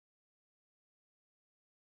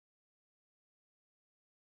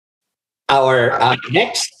Our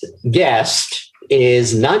next guest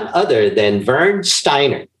is none other than Vernon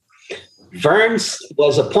Steiner. Vern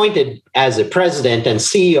was appointed as the president and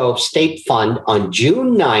CEO of State Fund on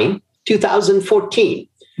June 9, 2014.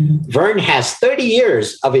 Vern has 30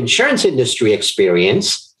 years of insurance industry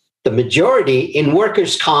experience, the majority in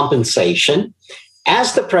workers' compensation.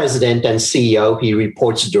 As the president and CEO, he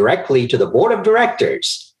reports directly to the board of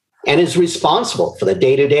directors and is responsible for the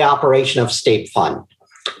day-to-day operation of State Fund.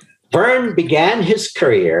 Vern began his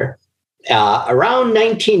career around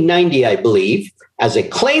 1990, I believe, as a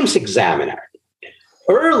claims examiner.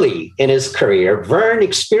 Early in his career, Vern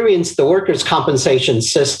experienced the workers' compensation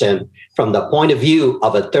system from the point of view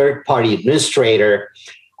of a third-party administrator,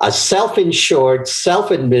 a self-insured,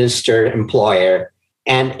 self-administered employer,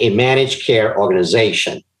 and a managed care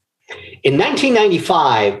organization. In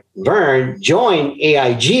 1995, Vern joined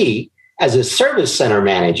AIG as a service center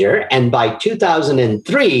manager, and by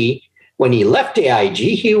 2003, when he left AIG,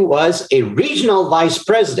 he was a regional vice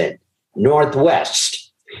president,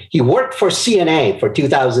 Northwest. He worked for CNA for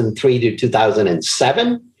 2003 to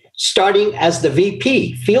 2007, starting as the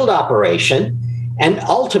VP, Field Operation, and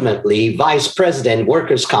ultimately Vice President,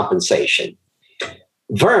 Workers' Compensation.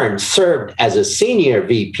 Vern served as a senior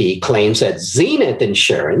VP claims at Zenith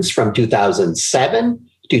Insurance from 2007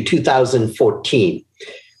 to 2014.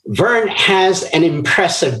 Vern has an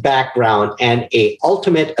impressive background and an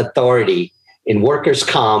ultimate authority in workers'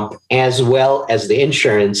 comp, as well as the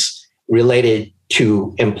insurance related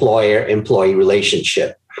to employer-employee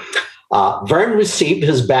relationship. Vern received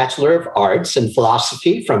his Bachelor of Arts in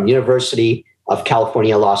Philosophy from University of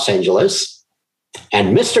California, Los Angeles.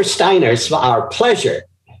 And Mr. Steiner, it's our pleasure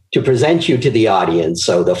to present you to the audience.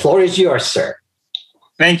 So the floor is yours, sir.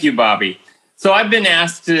 Thank you, Bobby. So I've been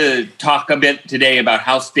asked to talk a bit today about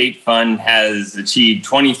how State Fund has achieved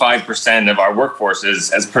 25% of our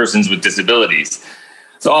workforces as persons with disabilities.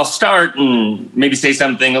 So I'll start and maybe say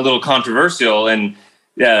something a little controversial. And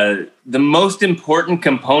the most important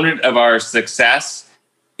component of our success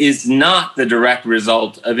is not the direct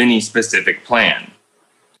result of any specific plan.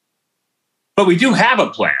 But we do have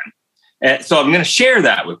a plan. So I'm going to share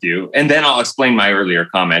that with you, and then I'll explain my earlier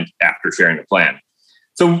comment after sharing the plan.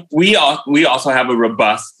 So we also have a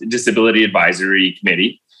robust disability advisory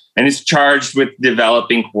committee, and it's charged with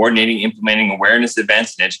developing, coordinating, implementing awareness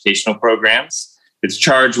events and educational programs. It's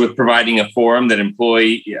charged with providing a forum that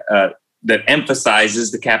that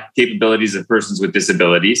emphasizes the capabilities of persons with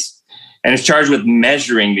disabilities. And it's charged with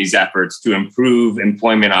measuring these efforts to improve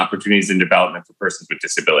employment opportunities and development for persons with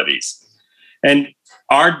disabilities. And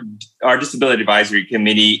our Disability Advisory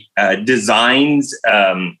Committee designs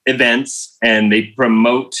events, and they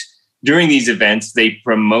promote, during these events, they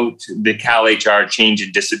promote the CalHR Change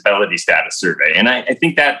in Disability Status Survey. And I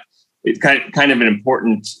think that it's kind of an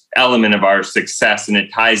important element of our success, and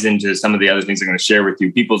it ties into some of the other things I'm going to share with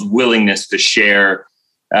you, people's willingness to share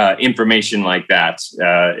information like that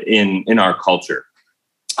in our culture.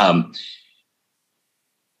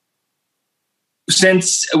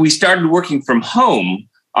 Since we started working from home,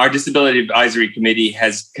 our Disability Advisory Committee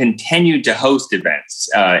has continued to host events.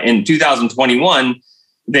 In 2021,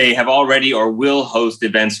 they have already or will host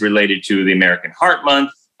events related to the American Heart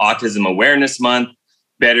Month, Autism Awareness Month,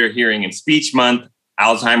 Better Hearing and Speech Month,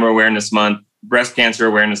 Alzheimer Awareness Month, Breast Cancer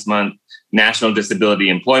Awareness Month, National Disability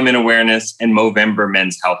Employment Awareness, and Movember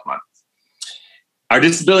Men's Health Month. Our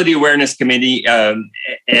Disability Awareness Committee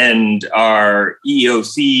and our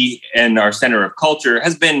EEOC and our Center of Culture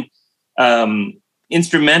has been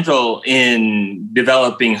instrumental in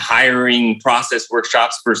developing hiring process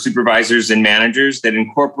workshops for supervisors and managers that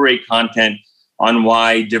incorporate content on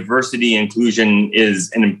why diversity and inclusion is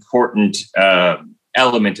an important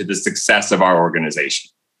element to the success of our organization.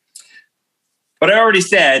 But I already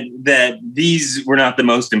said that these were not the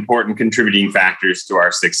most important contributing factors to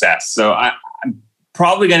our success. So I'm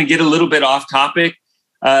probably going to get a little bit off topic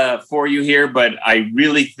for you here, but I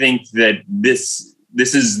really think that this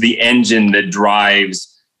is the engine that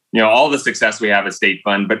drives, all the success we have at State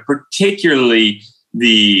Fund, but particularly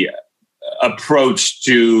the approach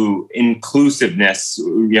to inclusiveness,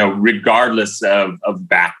 regardless of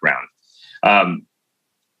background.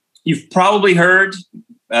 You've probably heard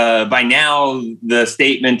by now the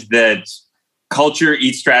statement that culture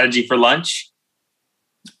eats strategy for lunch.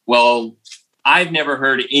 Well, I've never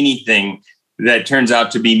heard anything that turns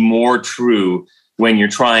out to be more true when you're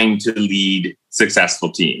trying to lead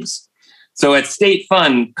successful teams. So at State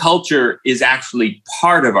Fund, culture is actually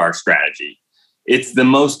part of our strategy. It's the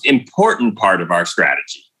most important part of our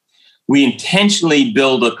strategy. We intentionally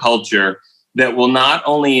build a culture that will not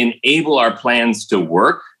only enable our plans to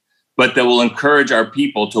work, but that will encourage our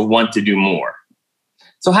people to want to do more.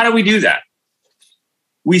 So how do we do that?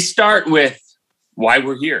 We start with why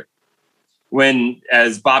we're here. When,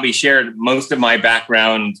 as Bobby shared, most of my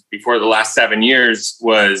background before the last 7 years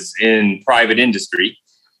was in private industry.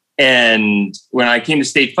 And when I came to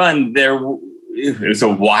State Fund, it was a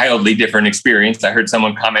wildly different experience. I heard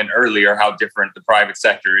someone comment earlier how different the private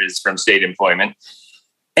sector is from state employment.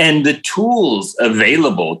 And the tools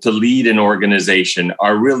available to lead an organization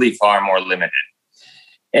are really far more limited.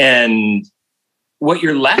 And what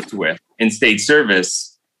you're left with in state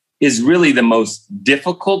service is really the most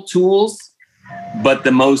difficult tools, but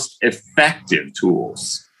the most effective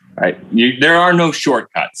tools, right? There are no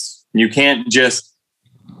shortcuts. You can't just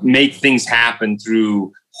make things happen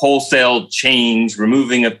through wholesale change,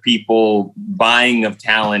 removing of people, buying of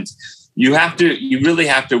talent. You really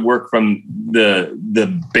have to work from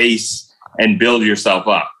the base and build yourself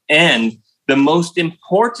up. And the most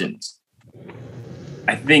important,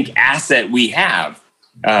 I think, asset we have,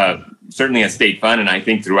 certainly at State Fund, and I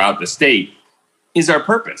think throughout the state, is our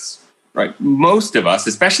purpose, right? Most of us,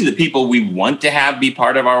 especially the people we want to have be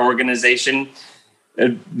part of our organization,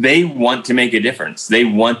 they want to make a difference. They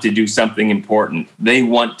want to do something important. They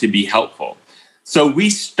want to be helpful. So we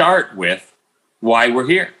start with why we're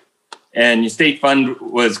here. And State Fund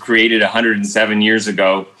was created 107 years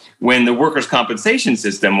ago when the workers' compensation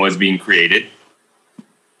system was being created.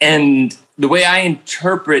 And the way I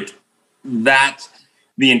interpret that,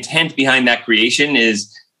 the intent behind that creation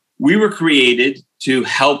is we were created to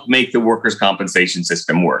help make the workers' compensation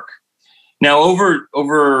system work. Now, over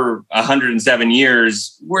 107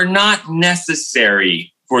 years, we're not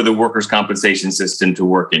necessary for the workers' compensation system to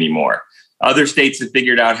work anymore. Other states have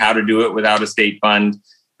figured out how to do it without a state fund.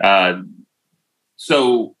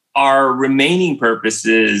 So our remaining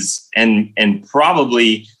purposes and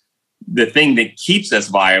probably the thing that keeps us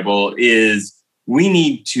viable is we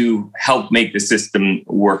need to help make the system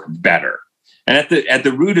work better. And at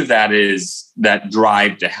the root of that is that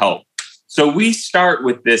drive to help. So we start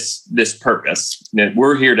with this purpose that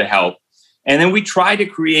we're here to help. And then we try to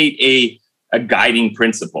create a guiding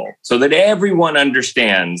principle so that everyone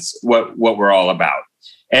understands what we're all about.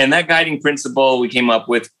 And that guiding principle we came up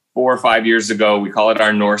with 4 or 5 years ago. We call it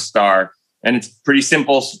our North Star. And it's a pretty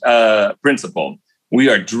simple principle. We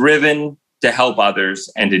are driven to help others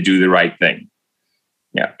and to do the right thing.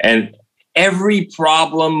 Yeah. And every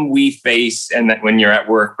problem we face, and that when you're at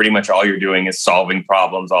work, pretty much all you're doing is solving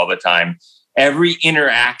problems all the time. Every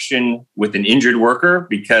interaction with an injured worker,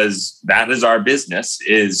 because that is our business,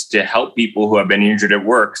 is to help people who have been injured at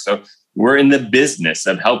work. So we're in the business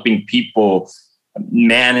of helping people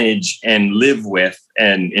manage and live with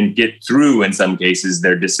and get through, in some cases,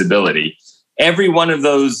 their disability. Every one of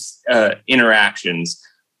those interactions,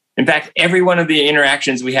 in fact, every one of the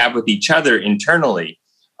interactions we have with each other internally,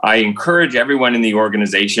 I encourage everyone in the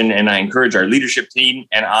organization and I encourage our leadership team,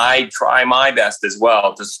 and I try my best as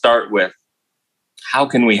well to start with, how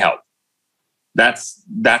can we help? That's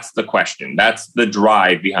the question. That's the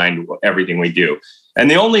drive behind everything we do. And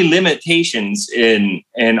the only limitations in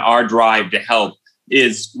our drive to help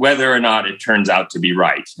is whether or not it turns out to be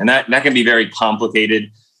right. And that can be very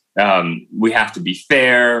complicated. We have to be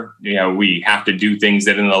fair. We have to do things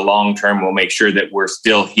that in the long term will make sure that we're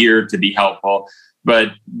still here to be helpful.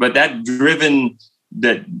 But that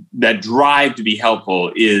drive to be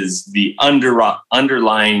helpful is the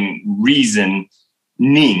underlying reasoning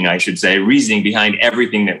behind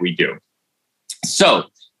everything that we do. So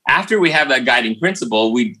after we have that guiding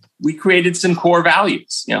principle, we created some core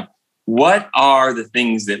values. What are the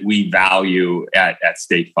things that we value at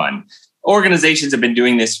State Fund? Organizations have been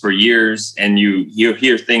doing this for years, and you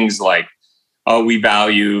hear things like, oh, we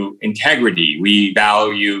value integrity, we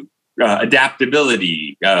value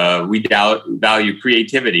adaptability, we value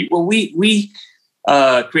creativity. Well, we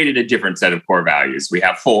created a different set of core values. We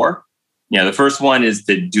have 4. The first one is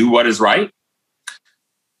to do what is right.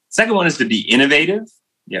 Second one is to be innovative.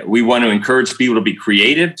 We want to encourage people to be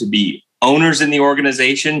creative, to be owners in the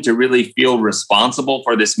organization, to really feel responsible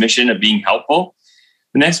for this mission of being helpful.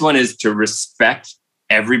 The next one is to respect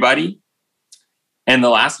everybody. And the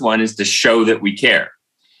last one is to show that we care.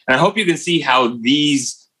 And I hope you can see how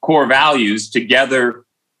these core values, together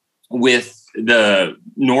with the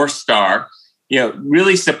North Star,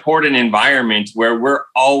 really support an environment where we're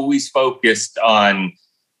always focused on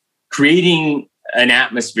creating an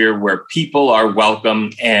atmosphere where people are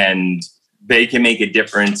welcome and they can make a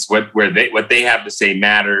difference. What they have to say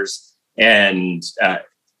matters, and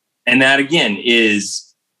that again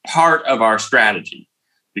is part of our strategy.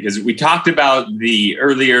 Because we talked about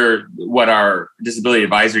earlier what our Disability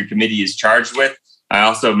Advisory Committee is charged with, I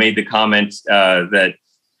also made the comment that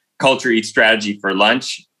culture eats strategy for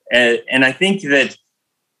lunch. And I think that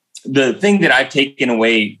the thing that I've taken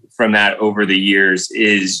away from that over the years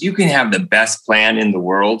is you can have the best plan in the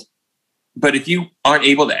world, but if you aren't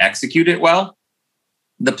able to execute it well,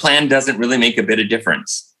 the plan doesn't really make a bit of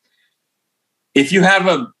difference. If you have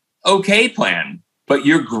an okay plan, but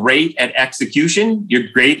you're great at execution, you're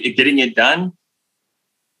great at getting it done,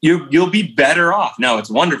 you'll be better off. Now, it's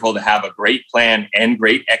wonderful to have a great plan and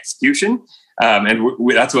great execution, and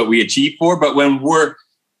that's what we achieve for. But when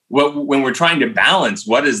we're trying to balance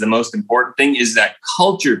what is the most important thing is that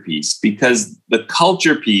culture piece, because the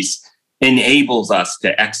culture piece enables us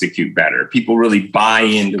to execute better. People really buy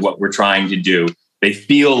into what we're trying to do. They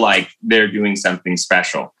feel like they're doing something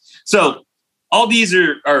special. So all these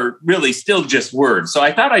are really still just words. So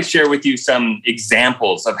I thought I'd share with you some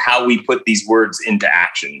examples of how we put these words into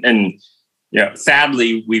action. And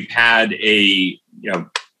sadly, we've had a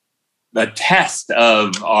test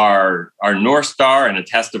of our North Star and a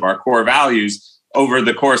test of our core values over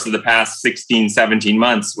the course of the past 16, 17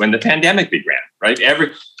 months when the pandemic began, right?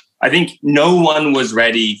 I think no one was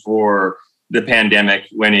ready for the pandemic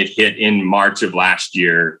when it hit in March of last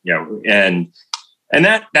year, and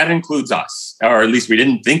that includes us, or at least we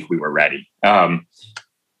didn't think we were ready. And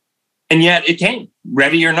yet it came,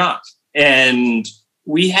 ready or not. And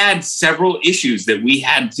we had several issues that we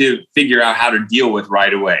had to figure out how to deal with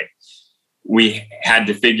right away. We had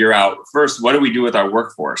to figure out, first, what do we do with our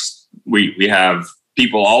workforce? We have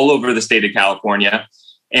people all over the state of California.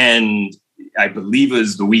 And I believe it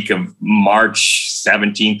was the week of March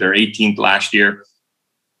 17th or 18th last year,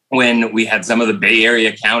 when we had some of the Bay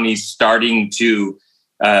Area counties starting to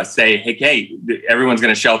say, hey, everyone's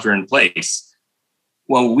going to shelter in place.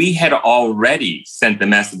 Well, we had already sent the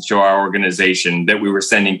message to our organization that we were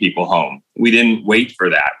sending people home. We didn't wait for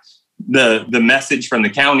that. The message from the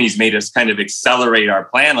counties made us kind of accelerate our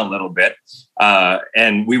plan a little bit.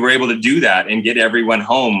 And we were able to do that and get everyone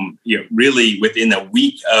home, really within a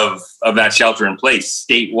week of that shelter in place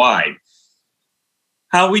statewide.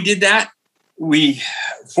 How we did that?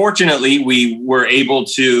 Fortunately, we were able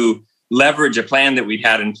to leverage a plan that we'd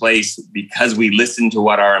had in place because we listened to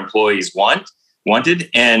what our employees wanted.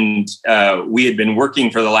 And we had been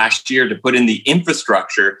working for the last year to put in the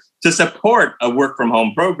infrastructure to support a work from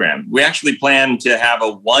home program. We actually planned to have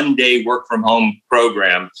a 1-day work from home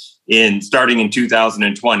program starting in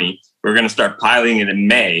 2020. We're going to start piloting it in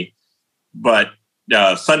May, but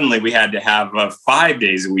suddenly we had to have a 5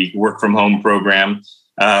 days a week work from home program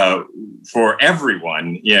for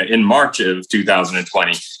everyone in March of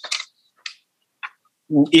 2020.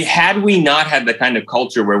 Had we not had the kind of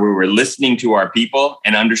culture where we were listening to our people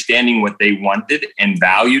and understanding what they wanted and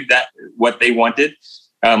valued what they wanted,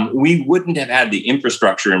 we wouldn't have had the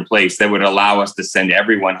infrastructure in place that would allow us to send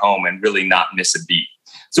everyone home and really not miss a beat.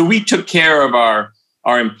 So we took care of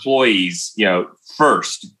our employees,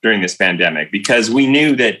 first during this pandemic, because we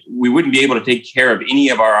knew that we wouldn't be able to take care of any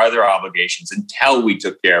of our other obligations until we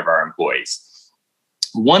took care of our employees.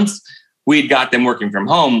 Once we had got them working from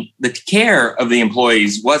home, the care of the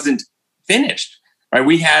employees wasn't finished, right?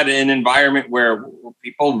 We had an environment where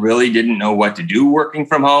people really didn't know what to do working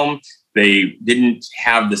from home. They didn't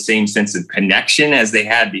have the same sense of connection as they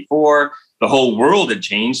had before. The whole world had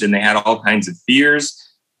changed and they had all kinds of fears.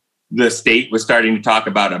 The state was starting to talk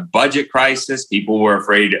about a budget crisis. People were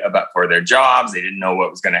afraid for their jobs. They didn't know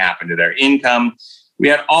what was going to happen to their income. We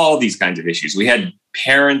had all these kinds of issues. We had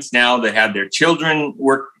parents now that had their children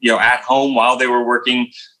work, at home while they were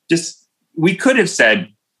working. We could have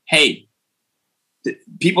said, hey,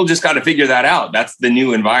 people just got to figure that out. That's the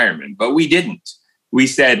new environment. But we didn't. We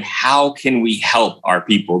said, how can we help our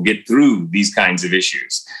people get through these kinds of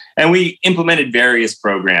issues? And we implemented various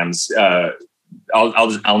programs.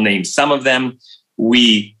 I'll name some of them.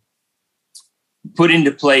 We put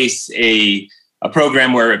into place a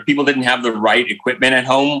program where if people didn't have the right equipment at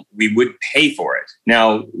home, we would pay for it.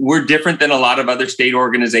 Now, we're different than a lot of other state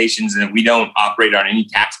organizations in that we don't operate on any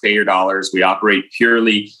taxpayer dollars. We operate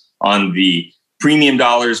purely on the premium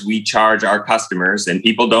dollars we charge our customers, and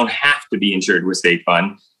people don't have to be insured with state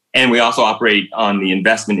fund. And we also operate on the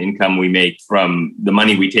investment income we make from the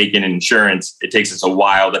money we take in insurance. It takes us a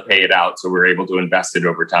while to pay it out, so we're able to invest it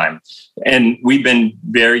over time. And we've been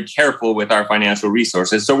very careful with our financial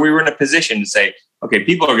resources. So we were in a position to say, okay,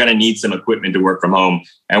 people are going to need some equipment to work from home,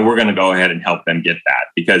 and we're going to go ahead and help them get that,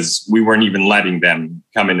 because we weren't even letting them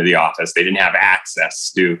come into the office. They didn't have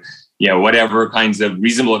access to whatever kinds of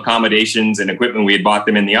reasonable accommodations and equipment we had bought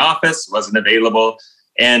them in the office wasn't available.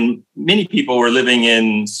 And many people were living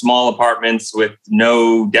in small apartments with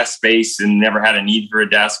no desk space and never had a need for a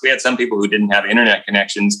desk. We had some people who didn't have internet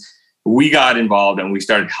connections. We got involved and we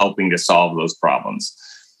started helping to solve those problems.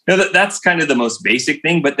 Now, that's kind of the most basic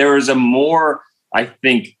thing, but there was a more, I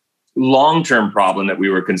think, long-term problem that we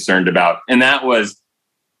were concerned about. And that was,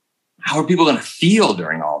 how are people going to feel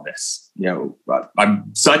during all this?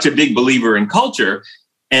 I'm such a big believer in culture,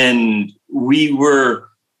 and we were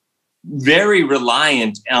very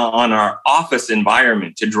reliant on our office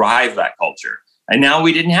environment to drive that culture. And now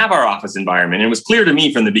we didn't have our office environment. It was clear to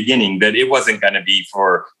me from the beginning that it wasn't going to be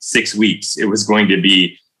for 6 weeks. It was going to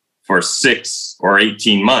be for 6 or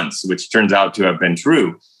 18 months, which turns out to have been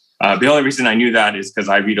true. The only reason I knew that is because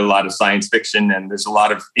I read a lot of science fiction, and there's a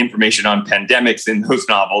lot of information on pandemics in those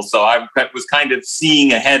novels. So I was kind of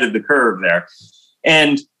seeing ahead of the curve there.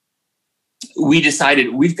 And we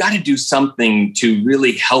decided we've got to do something to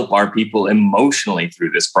really help our people emotionally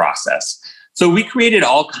through this process. So we created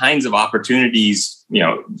all kinds of opportunities,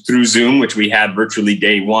 through Zoom, which we had virtually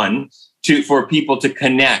day one, for people to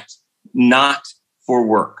connect, not for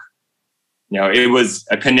work. It was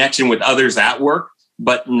a connection with others at work,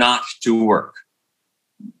 but not to work.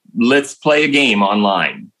 Let's play a game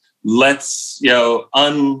online. Let's,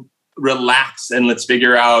 relax and let's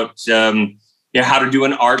figure out, how to do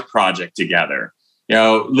an art project together.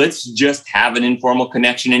 Let's just have an informal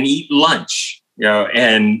connection and eat lunch,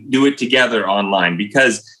 and do it together online,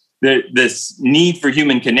 because this need for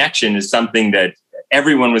human connection is something that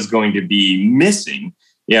everyone was going to be missing,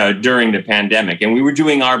 during the pandemic. And we were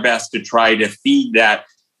doing our best to try to feed that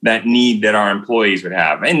need that our employees would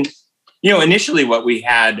have. And, initially what we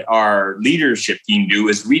had our leadership team do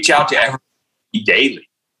is reach out to everybody daily,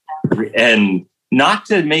 and not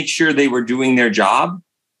to make sure they were doing their job,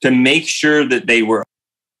 to make sure that they were.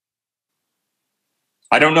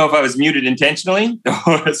 I don't know if I was muted intentionally,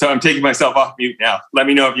 so I'm taking myself off mute now. Let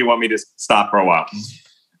me know if you want me to stop for a while.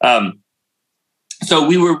 So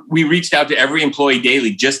we reached out to every employee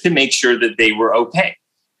daily just to make sure that they were okay,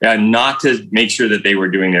 and not to make sure that they were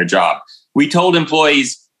doing their job. We told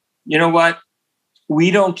employees, you know what?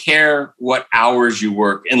 We don't care what hours you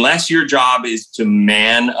work, unless your job is to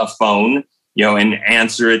man a phone, and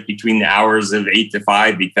answer it between the hours of 8 to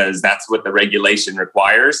 5, because that's what the regulation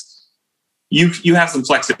requires. You have some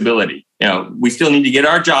flexibility. We still need to get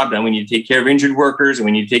our job done. We need to take care of injured workers, and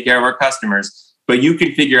we need to take care of our customers, but you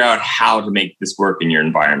can figure out how to make this work in your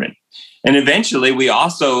environment. And eventually we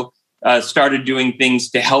also started doing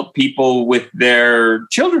things to help people with their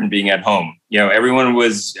children being at home. Everyone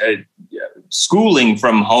was schooling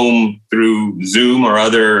from home through Zoom or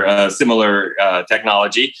other similar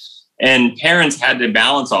technology, and parents had to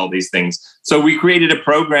balance all these things. So we created a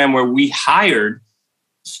program where we hired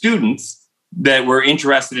students that were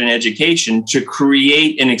interested in education to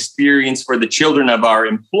create an experience for the children of our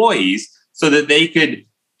employees so that they could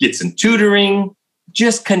get some tutoring,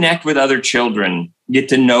 just connect with other children, get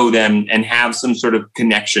to know them, and have some sort of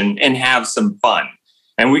connection and have some fun.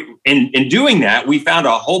 And in doing that, we found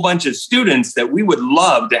a whole bunch of students that we would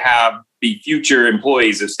love to have be future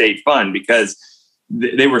employees of State Fund, because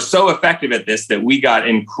they were so effective at this that we got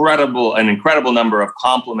an incredible number of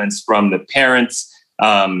compliments from the parents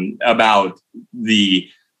about the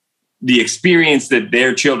experience that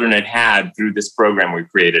their children had through this program we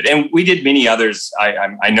created. And we did many others.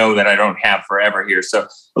 I know that I don't have forever here. So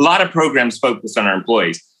a lot of programs focused on our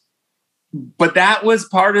employees. But that was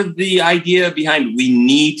part of the idea behind, we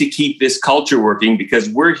need to keep this culture working, because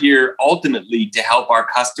we're here ultimately to help our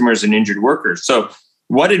customers and injured workers. So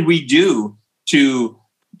what did we do to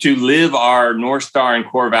live our North Star and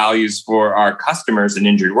core values for our customers and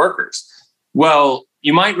injured workers? Well,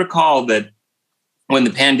 you might recall that when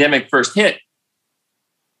the pandemic first hit,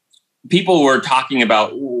 people were talking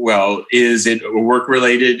about, well, is it a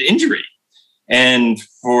work-related injury? And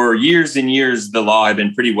for years and years, the law had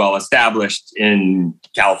been pretty well established in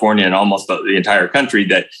California and almost the entire country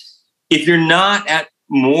that if you're not at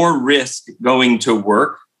more risk going to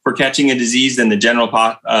work for catching a disease than the general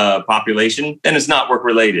population, then it's not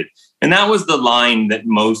work-related. And that was the line that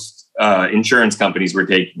most insurance companies were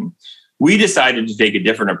taking. We decided to take a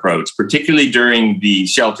different approach, particularly during the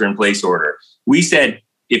shelter-in-place order. We said,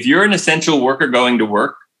 if you're an essential worker going to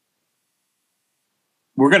work,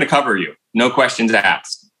 we're going to cover you. No questions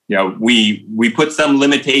asked. We put some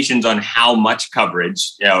limitations on how much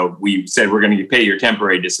coverage. We said we're going to pay your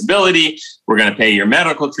temporary disability, we're going to pay your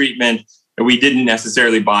medical treatment, and we didn't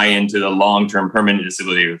necessarily buy into the long-term permanent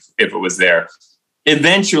disability if it was there.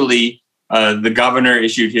 Eventually, the governor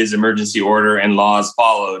issued his emergency order and laws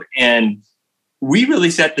followed, and we really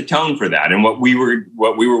set the tone for that and what we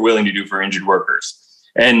were willing to do for injured workers.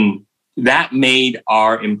 And that made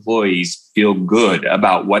our employees feel good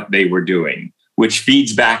about what they were doing, which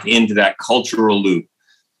feeds back into that cultural loop.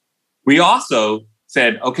 We also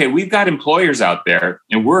said, okay, we've got employers out there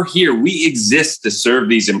and we're here. We exist to serve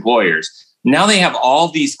these employers. Now they have all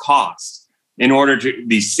these costs in order to,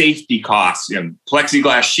 these safety costs,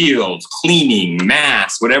 plexiglass shields, cleaning,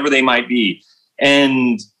 masks, whatever they might be.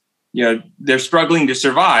 And, they're struggling to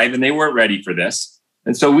survive and they weren't ready for this.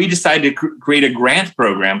 And so we decided to create a grant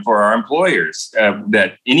program for our employers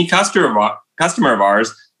that any customer of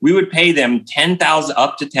ours, we would pay them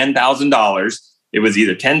up to $10,000. It was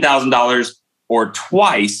either $10,000 or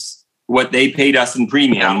twice what they paid us in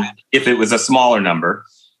premium if it was a smaller number.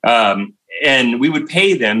 And we would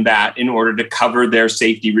pay them that in order to cover their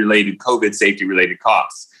COVID safety-related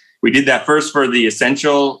costs. We did that first for the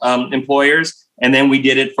essential employers, and then we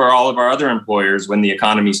did it for all of our other employers when the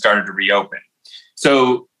economy started to reopen.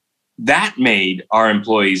 So that made our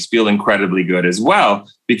employees feel incredibly good as well,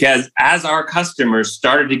 because as our customers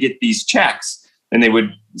started to get these checks and they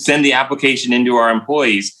would send the application into our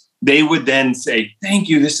employees, they would then say, thank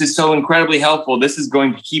you, this is so incredibly helpful. This is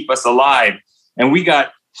going to keep us alive. And we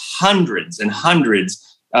got hundreds and hundreds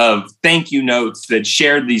of thank you notes that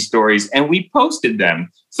shared these stories, and we posted them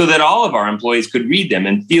so that all of our employees could read them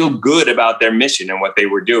and feel good about their mission and what they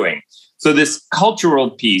were doing. So this cultural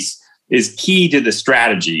piece is key to the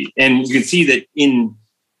strategy. And you can see that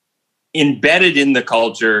embedded in the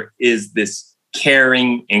culture is this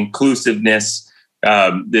caring inclusiveness,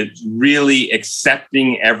 that's really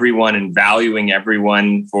accepting everyone and valuing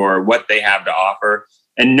everyone for what they have to offer,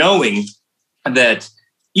 and knowing that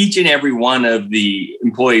each and every one of the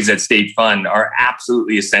employees at State Fund are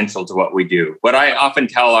absolutely essential to what we do. What I often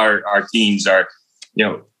tell our teams are,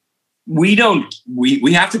 we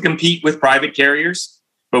have to compete with private carriers,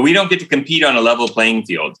 but we don't get to compete on a level playing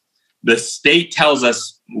field. The state tells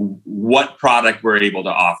us what product we're able to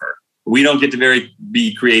offer. We don't get to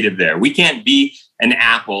be creative there. We can't be an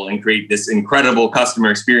Apple and create this incredible customer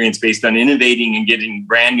experience based on innovating and getting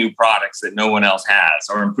brand new products that no one else has,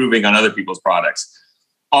 or improving on other people's products.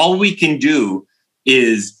 All we can do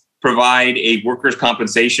is provide a workers'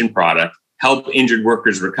 compensation product, help injured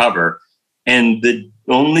workers recover. And the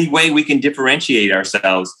only way we can differentiate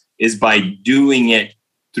ourselves is by doing it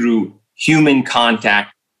through human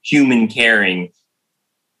contact, human caring,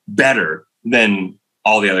 better than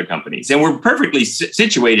all the other companies. And we're perfectly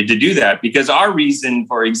situated to do that because our reason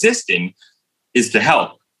for existing is to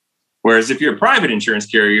help. Whereas if you're a private insurance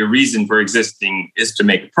carrier, your reason for existing is to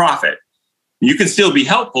make a profit. You can still be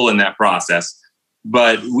helpful in that process,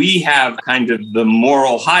 but we have kind of the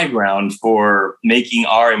moral high ground for making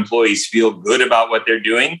our employees feel good about what they're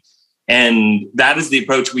doing. And that is the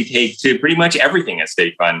approach we take to pretty much everything at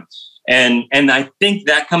State Fund. And I think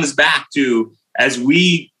that comes back to, as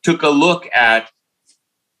we took a look at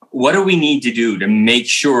what do we need to do to make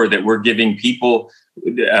sure that we're giving people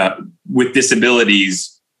with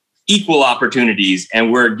disabilities equal opportunities,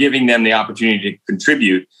 and we're giving them the opportunity to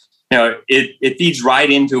contribute. It feeds right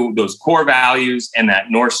into those core values and that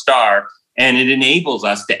North Star, and it enables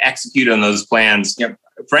us to execute on those plans,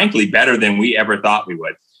 frankly, better than we ever thought we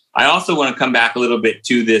would. I also want to come back a little bit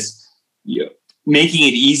to this, making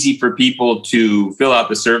it easy for people to fill out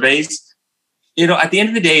the surveys. At the end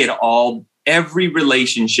of the day, every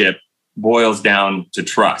relationship boils down to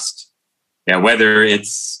trust. Whether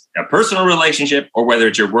it's a personal relationship or whether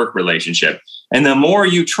it's your work relationship. And the more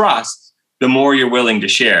you trust, the more you're willing to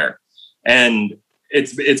share. And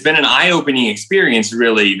it's been an eye-opening experience,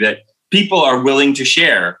 really, that people are willing to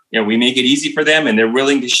share. We make it easy for them, and they're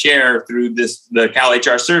willing to share through the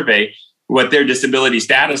CalHR survey what their disability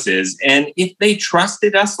status is. And if they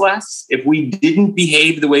trusted us less, if we didn't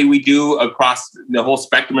behave the way we do across the whole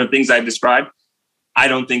spectrum of things I've described, I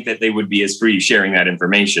don't think that they would be as free sharing that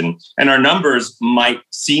information. And our numbers might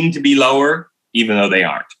seem to be lower, even though they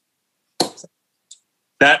aren't.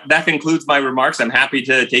 That concludes my remarks. I'm happy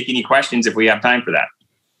to take any questions if we have time for that.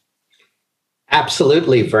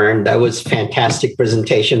 Absolutely, Vern. That was a fantastic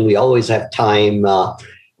presentation. We always have time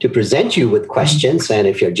to present you with questions. And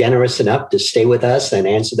if you're generous enough to stay with us and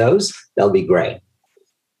answer those, that'll be great.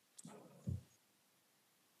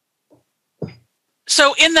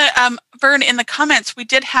 So Vern, in the comments, we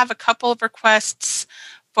did have a couple of requests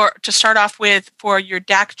to start off with for your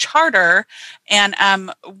DAC charter. And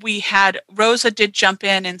Rosa did jump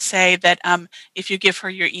in and say that if you give her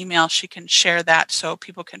your email, she can share that so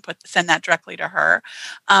people can send that directly to her.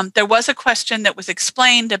 There was a question that was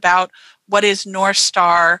explained about what is North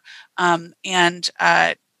Star, and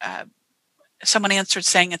someone answered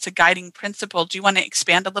saying it's a guiding principle. Do you want to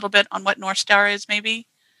expand a little bit on what North Star is, maybe?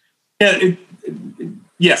 Yeah,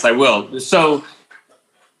 Yes, I will. So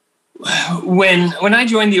when I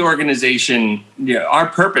joined the organization, our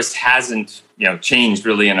purpose hasn't changed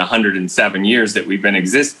really in 107 years that we've been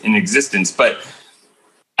in existence. But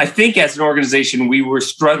I think as an organization, we were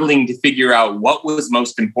struggling to figure out what was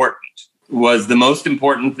most important. Was the most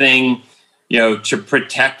important thing, to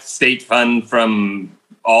protect state fund from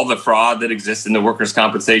all the fraud that exists in the workers'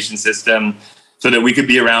 compensation system so that we could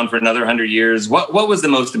be around for another 100 years? What was the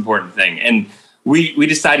most important thing? And we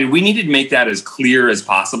decided we needed to make that as clear as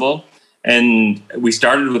possible. And we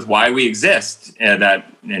started with why we exist,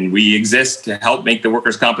 and we exist to help make the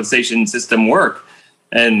workers' compensation system work.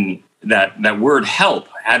 And that word help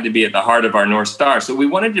had to be at the heart of our North Star. So we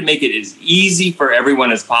wanted to make it as easy for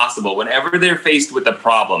everyone as possible whenever they're faced with a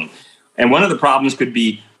problem. And one of the problems could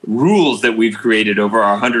be rules that we've created over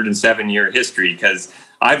our 107-year history, because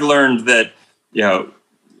I've learned that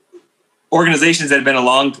organizations that have been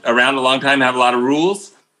around a long time have a lot of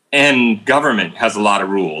rules, and government has a lot of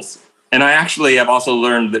rules. And I actually have also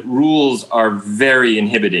learned that rules are very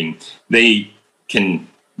inhibiting. They can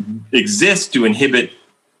exist to inhibit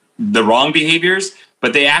the wrong behaviors,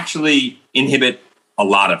 but they actually inhibit a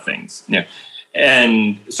lot of things.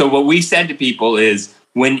 And so what we said to people is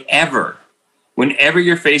whenever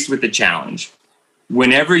you're faced with a challenge,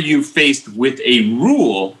 whenever you're faced with a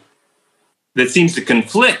rule that seems to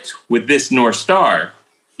conflict with this North Star,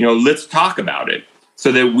 let's talk about it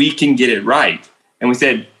so that we can get it right. And we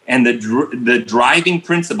said, and the driving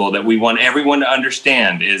principle that we want everyone to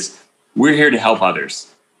understand is we're here to help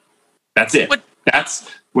others. That's it. That's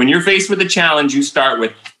when you're faced with a challenge, you start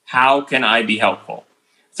with, how can I be helpful?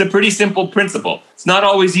 It's a pretty simple principle. It's not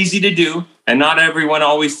always easy to do, and not everyone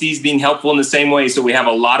always sees being helpful in the same way. So we have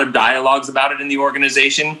a lot of dialogues about it in the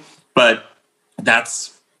organization, but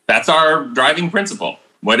that's our driving principle.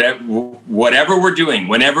 Whatever we're doing,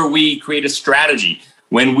 whenever we create a strategy,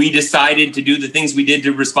 when we decided to do the things we did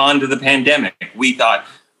to respond to the pandemic, we thought,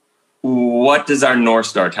 what does our North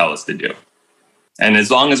Star tell us to do? And as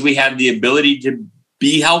long as we had the ability to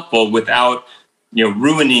be helpful without,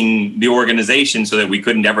 ruining the organization so that we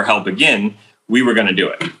couldn't ever help again, we were going to do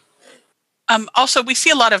it. Also, we see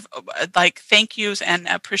a lot of thank yous and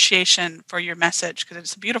appreciation for your message, because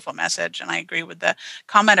it's a beautiful message, and I agree with the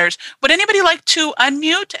commenters. Would anybody like to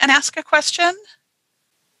unmute and ask a question?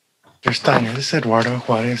 Mr. Steiner, this is Eduardo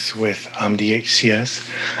Juarez with DHCS.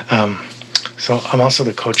 So I'm also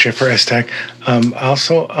the co-chair for STAC.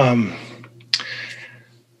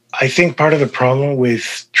 I think part of the problem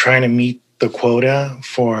with trying to meet the quota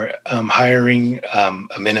for hiring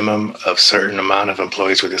a minimum of certain amount of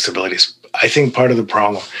employees with disabilities, I think part of the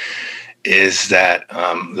problem is that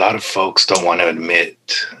a lot of folks don't want to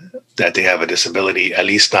admit that they have a disability, at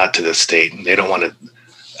least not to the state. They don't want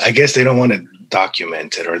to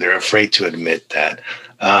document it, or they're afraid to admit that.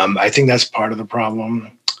 I think that's part of the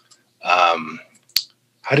problem.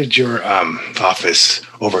 How did your office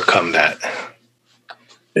overcome that?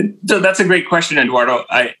 So that's a great question, Eduardo.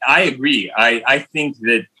 I agree. I think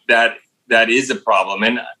that is a problem.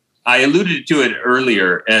 And I alluded to it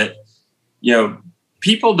earlier.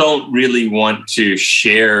 People don't really want to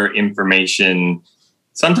share information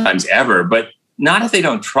sometimes ever, but not if they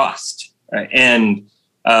don't trust. Right? And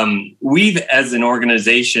we've, as an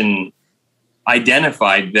organization,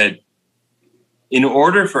 identified that in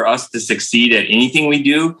order for us to succeed at anything we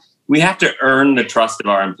do, we have to earn the trust of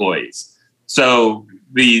our employees. So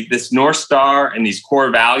this North Star and these core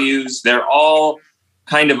values, they're all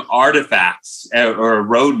kind of artifacts or a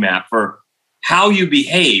roadmap for how you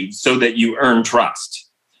behave so that you earn trust.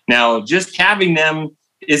 Now, just having them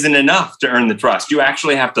isn't enough to earn the trust. You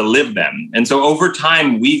actually have to live them. And so over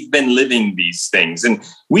time, we've been living these things. And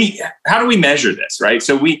how do we measure this, right?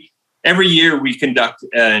 So every year we conduct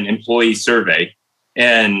an employee survey.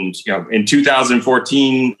 And in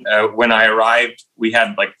 2014, when I arrived, we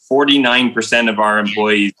had 49% of our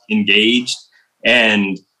employees engaged,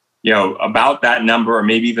 and about that number, or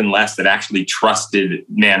maybe even less, that actually trusted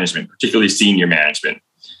management, particularly senior management.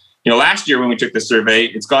 Last year when we took the survey,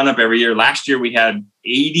 it's gone up every year. Last year we had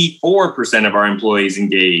 84% of our employees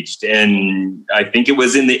engaged, and I think it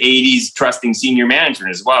was in the 80s trusting senior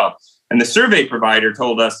management as well. And the survey provider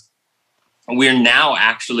told us we're now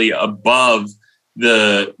actually above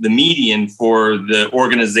the median for the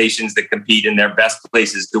organizations that compete in their best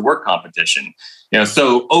places to work competition.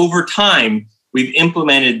 So over time, we've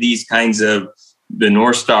implemented these kinds of the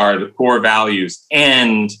North Star, the core values,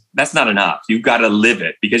 and that's not enough. You've got to live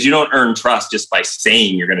it, because you don't earn trust just by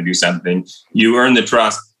saying you're going to do something. You earn the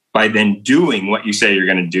trust by then doing what you say you're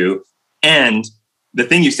going to do. And the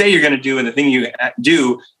thing you say you're going to do and the thing you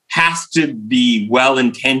do has to be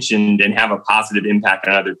well-intentioned and have a positive impact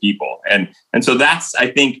on other people. And so that's,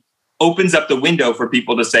 I think, opens up the window for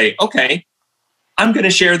people to say, okay, I'm going to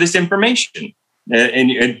share this information.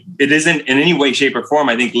 And it isn't in any way, shape, or form,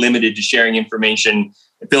 I think, limited to sharing information,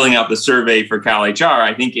 filling out the survey for CalHR.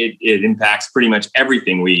 I think it impacts pretty much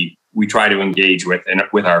everything we try to engage with and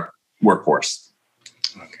with our workforce.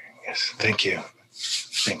 Okay. Yes. Thank you.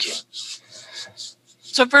 Thank you.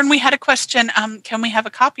 So, Vern, we had a question. Can we have a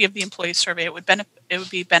copy of the employee survey? It would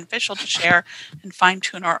be beneficial to share and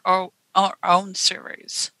fine-tune our own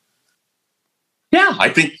surveys. Yeah, I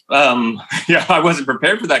think. I wasn't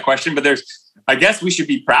prepared for that question, but I guess we should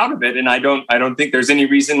be proud of it, and I don't think there's any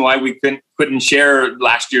reason why we couldn't share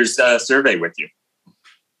last year's survey with you.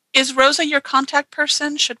 Is Rosa your contact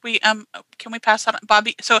person? Should we can we pass on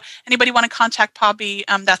Bobby? So anybody want to contact Bobby?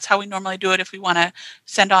 That's how we normally do it if we want to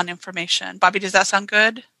send on information. Bobby, does that sound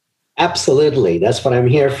good? Absolutely. That's what I'm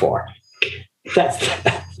here for.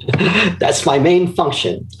 That's my main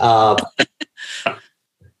function.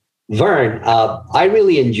 Vern, I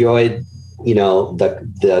really enjoyed,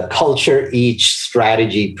 the culture each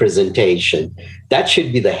strategy presentation. That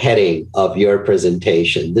should be the heading of your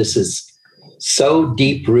presentation. This is so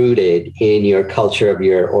deep rooted in your culture of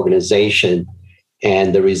your organization,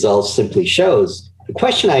 and the results simply shows. The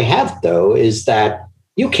question I have, though, is that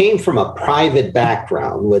you came from a private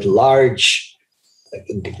background with large,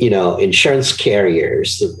 insurance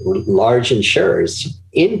carriers, large insurers,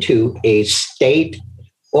 into a state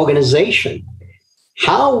organization.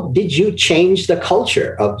 How did you change the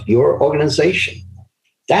culture of your organization?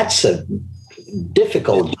 That's a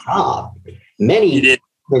difficult job. Many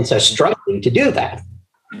departments are struggling to do that.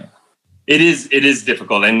 It is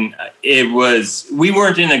difficult. And we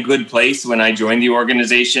weren't in a good place when I joined the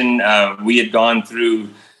organization. We had gone through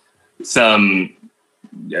some,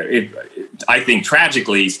 I think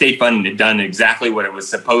tragically, State Fund had done exactly what it was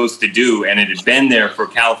supposed to do. And it had been there for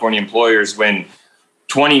California employers when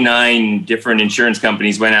 29 different insurance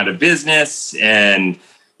companies went out of business, and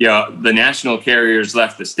the national carriers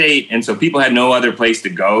left the state. And so people had no other place to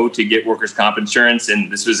go to get workers' comp insurance.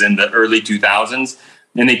 And this was in the early 2000s.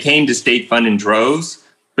 And they came to State Fund in droves.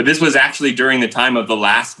 But this was actually during the time of the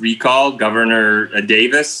last recall, Governor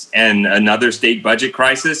Davis, and another state budget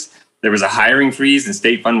crisis. There was a hiring freeze, and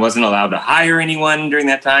State Fund wasn't allowed to hire anyone during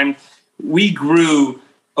that time. We grew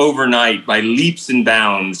overnight by leaps and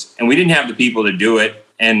bounds, and we didn't have the people to do it.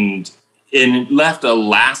 And it left a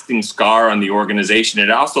lasting scar on the organization.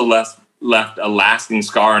 It also left a lasting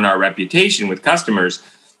scar on our reputation with customers.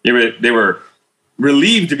 They were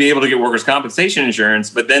relieved to be able to get workers' compensation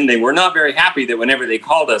insurance, but then they were not very happy that whenever they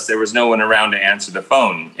called us, there was no one around to answer the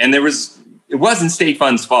phone. And it wasn't State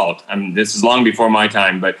Fund's fault. I mean, this is long before my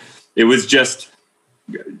time, but it was just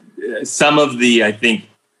some of the, I think,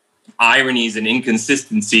 ironies and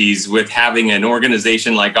inconsistencies with having an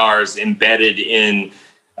organization like ours embedded in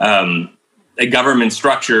a government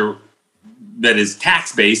structure that is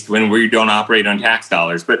tax-based when we don't operate on tax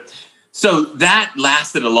dollars. But so that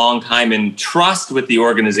lasted a long time, and trust with the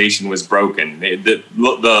organization was broken.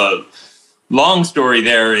 The long story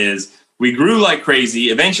there is we grew like crazy.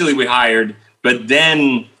 Eventually we hired, but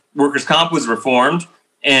then workers' comp was reformed,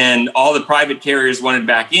 and all the private carriers wanted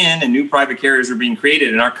back in, and new private carriers were being created,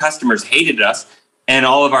 and our customers hated us, and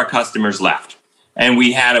all of our customers left. And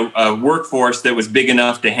we had a workforce that was big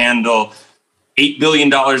enough to handle $8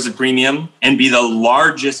 billion of premium and be the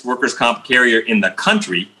largest workers' comp carrier in the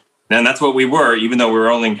country. And that's what we were, even though we were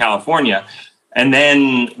only in California. And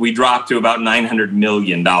then we dropped to about $900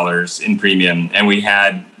 million in premium, and we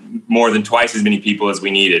had more than twice as many people as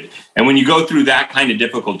we needed. And when you go through that kind of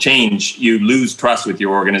difficult change, you lose trust with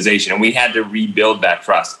your organization. And we had to rebuild that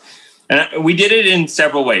trust. And we did it in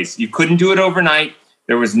several ways. You couldn't do it overnight.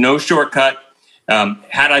 There was no shortcut.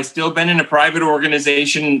 Had I still been in a private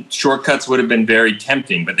organization, shortcuts would have been very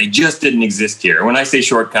tempting, but they just didn't exist here. When I say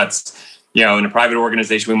shortcuts, in a private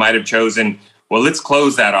organization, we might have chosen, well, let's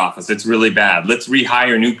close that office. It's really bad. Let's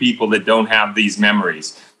rehire new people that don't have these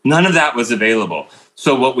memories. None of that was available.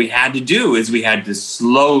 So what we had to do is we had to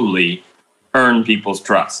slowly earn people's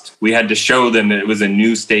trust. We had to show them that it was a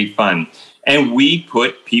new state fund. And we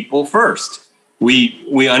put people first.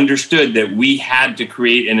 We understood that we had to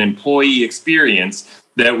create an employee experience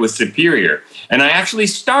that was superior. And I actually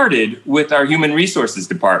started with our human resources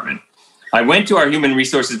department. I went to our human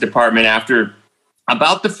resources department after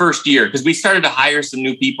about the first year, because we started to hire some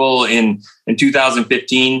new people in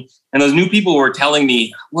 2015. And those new people were telling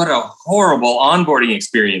me what a horrible onboarding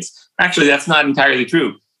experience. Actually, that's not entirely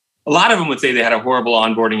true. A lot of them would say they had a horrible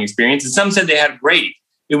onboarding experience, and some said they had great.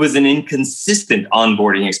 It was an inconsistent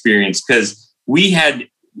onboarding experience because we had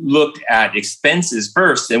looked at expenses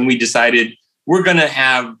first, and we decided we're going to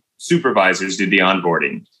have supervisors do the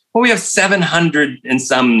onboarding. Well, we have 700 and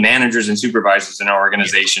some managers and supervisors in our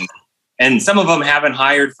organization, and some of them haven't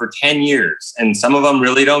hired for 10 years, and some of them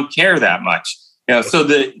really don't care that much. So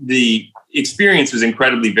the experience was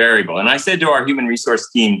incredibly variable. And I said to our human resource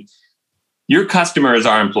team, your customer is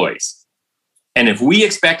our employees. And if we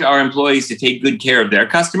expect our employees to take good care of their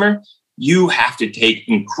customer, you have to take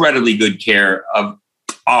incredibly good care of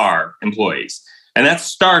our employees. And that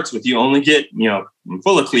starts with, you only get, I'm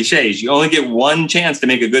full of cliches, you only get one chance to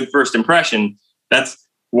make a good first impression. That's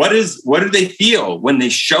what do they feel when they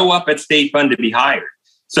show up at State Fund to be hired?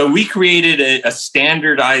 So we created a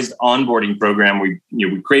standardized onboarding program. We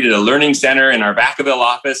created a learning center in our Vacaville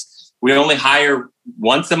office. We only hire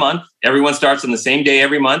once a month. Everyone starts on the same day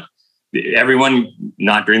every month. Everyone,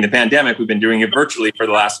 not during the pandemic, we've been doing it virtually for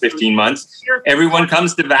the last 15 months. Everyone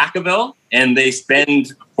comes to Vacaville and they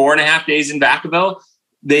spend 4.5 days in Vacaville.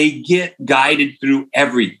 They get guided through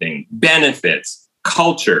everything: benefits,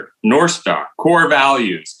 culture, North Star, core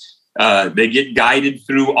values. They get guided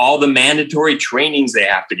through all the mandatory trainings they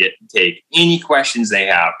have to take, any questions they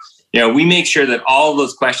have. We make sure that all of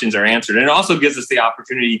those questions are answered. And it also gives us the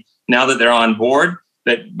opportunity, now that they're on board,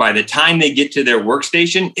 that by the time they get to their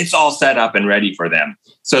workstation, it's all set up and ready for them,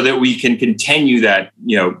 so that we can continue that,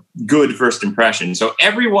 good first impression. So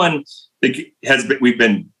everyone that we've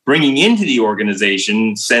been bringing into the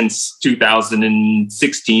organization since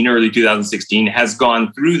 2016, early 2016, has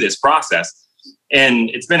gone through this process. And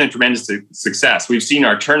it's been a tremendous success. We've seen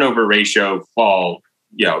our turnover ratio fall,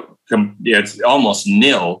 it's almost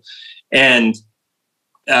nil. And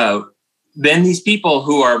then these people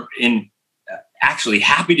who are actually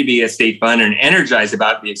happy to be at State Fund and energized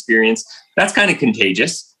about the experience, that's kind of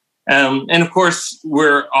contagious. And of course,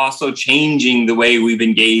 we're also changing the way we've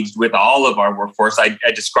engaged with all of our workforce. I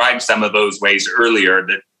described some of those ways earlier,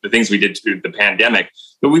 the things we did through the pandemic,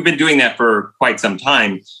 but we've been doing that for quite some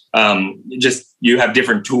time. Just you have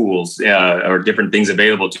different tools or different things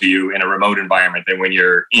available to you in a remote environment than when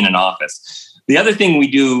you're in an office. The other thing we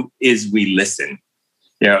do is we listen.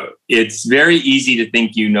 It's very easy to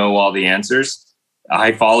think you know all the answers.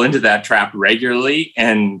 I fall into that trap regularly,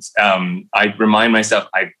 and I remind myself,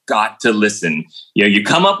 I've got to listen. You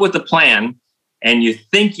come up with a plan, and you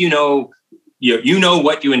think you know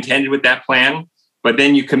what you intended with that plan, but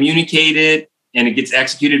then you communicate it, and it gets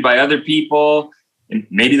executed by other people. And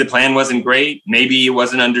maybe the plan wasn't great. Maybe it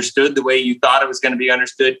wasn't understood the way you thought it was going to be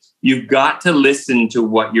understood. You've got to listen to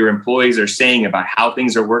what your employees are saying about how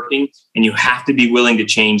things are working, and you have to be willing to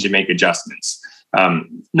change and make adjustments.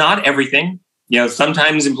 Not everything.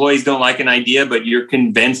 Sometimes employees don't like an idea, but you're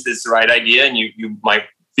convinced it's the right idea, and you might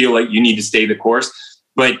feel like you need to stay the course.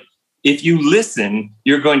 But if you listen,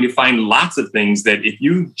 you're going to find lots of things that if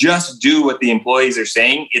you just do what the employees are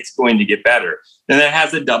saying, it's going to get better. And that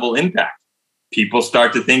has a double impact. People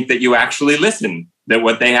start to think that you actually listen, that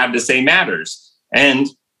what they have to say matters. And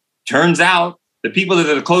turns out the people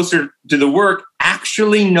that are closer to the work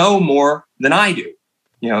actually know more than I do,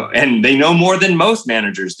 and they know more than most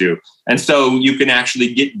managers do. And so you can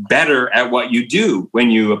actually get better at what you do when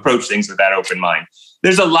you approach things with that open mind.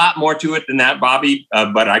 There's a lot more to it than that, Bobby,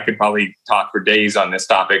 but I could probably talk for days on this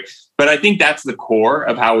topic. But I think that's the core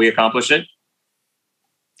of how we accomplish it.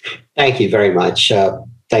 Thank you very much.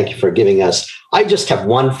 Thank you for giving us. I just have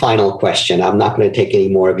one final question. I'm not going to take any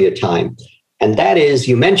more of your time. And that is,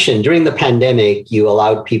 you mentioned during the pandemic, you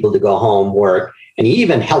allowed people to go home, work, and you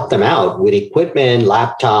even helped them out with equipment,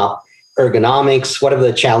 laptop, ergonomics, whatever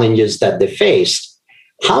the challenges that they faced.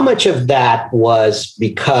 How much of that was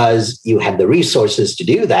because you had the resources to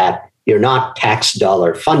do that? You're not tax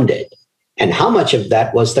dollar funded. And how much of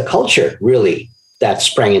that was the culture, really, that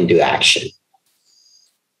sprang into action?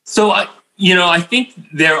 So, I think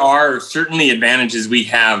there are certainly advantages we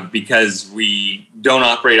have because we don't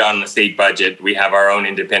operate on the state budget. We have our own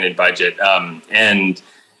independent budget.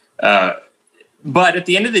 But at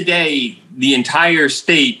the end of the day, the entire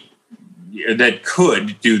state that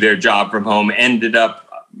could do their job from home ended up,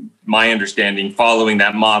 my understanding, following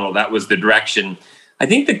that model. That was the direction. I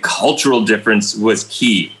think the cultural difference was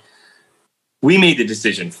key. We made the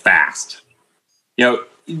decision fast.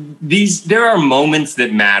 There are moments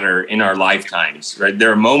that matter in our lifetimes, right?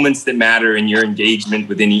 There are moments that matter in your engagement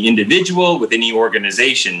with any individual, with any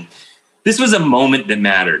organization. This was a moment that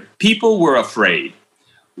mattered. People were afraid.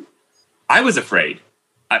 I was afraid.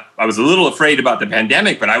 I was a little afraid about the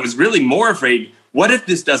pandemic, but I was really more afraid. What if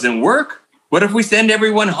this doesn't work? What if we send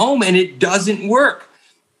everyone home and it doesn't work?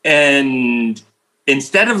 And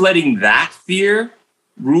instead of letting that fear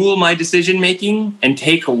rule my decision-making and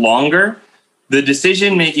take longer, the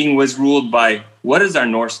decision making was ruled by what does our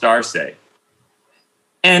North Star say?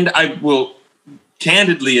 And I will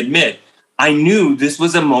candidly admit, I knew this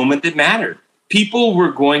was a moment that mattered. People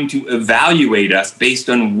were going to evaluate us based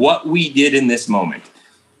on what we did in this moment.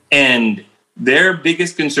 And their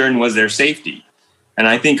biggest concern was their safety. And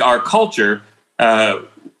I think our culture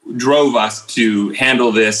drove us to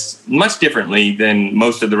handle this much differently than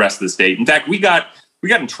most of the rest of the state. In fact, we got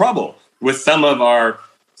in trouble with some of our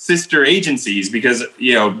sister agencies because,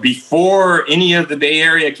 before any of the Bay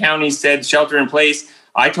Area counties said shelter in place,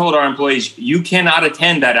 I told our employees, you cannot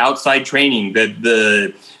attend that outside training that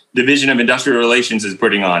the Division of Industrial Relations is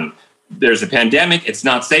putting on. There's a pandemic. It's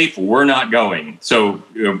not safe. We're not going. So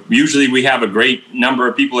usually we have a great number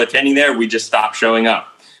of people attending there. We just stop showing up.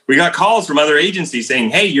 We got calls from other agencies saying,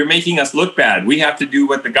 hey, you're making us look bad. We have to do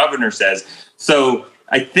what the governor says. So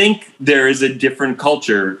I think there is a different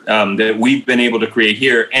culture that we've been able to create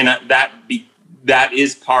here. And that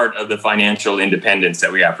is part of the financial independence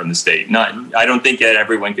that we have from the state. I don't think that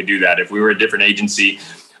everyone could do that. If we were a different agency,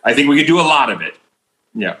 I think we could do a lot of it.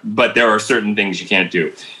 Yeah, but there are certain things you can't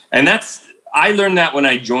do. And I learned that when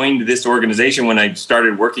I joined this organization, when I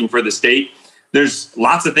started working for the state. There's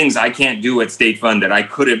lots of things I can't do at State Fund that I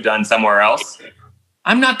could have done somewhere else.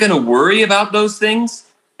 I'm not going to worry about those things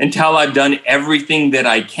until I've done everything that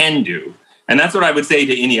I can do. And that's what I would say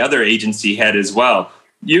to any other agency head as well.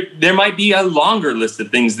 There might be a longer list of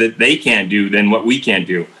things that they can't do than what we can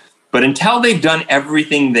do. But until they've done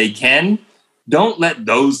everything they can, don't let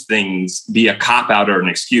those things be a cop-out or an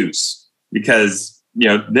excuse, because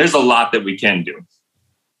there's a lot that we can do.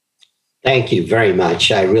 Thank you very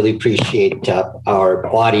much. I really appreciate our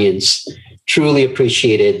audience, truly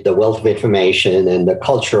appreciated the wealth of information and the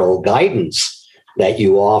cultural guidance that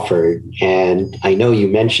you offered. And I know you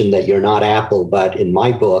mentioned that you're not Apple, but in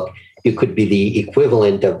my book, you could be the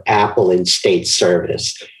equivalent of Apple in state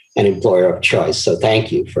service, an employer of choice. So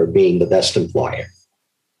thank you for being the best employer.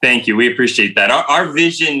 Thank you. We appreciate that. Our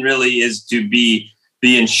vision really is to be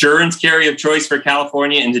the insurance carrier of choice for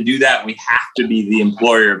California. And to do that, we have to be the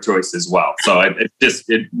employer of choice as well. So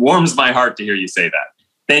it warms my heart to hear you say that.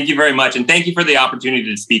 Thank you very much. And thank you for the opportunity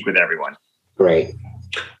to speak with everyone. Great.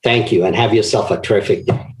 Thank you. And have yourself a terrific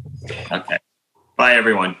day. Okay. Bye,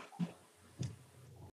 everyone.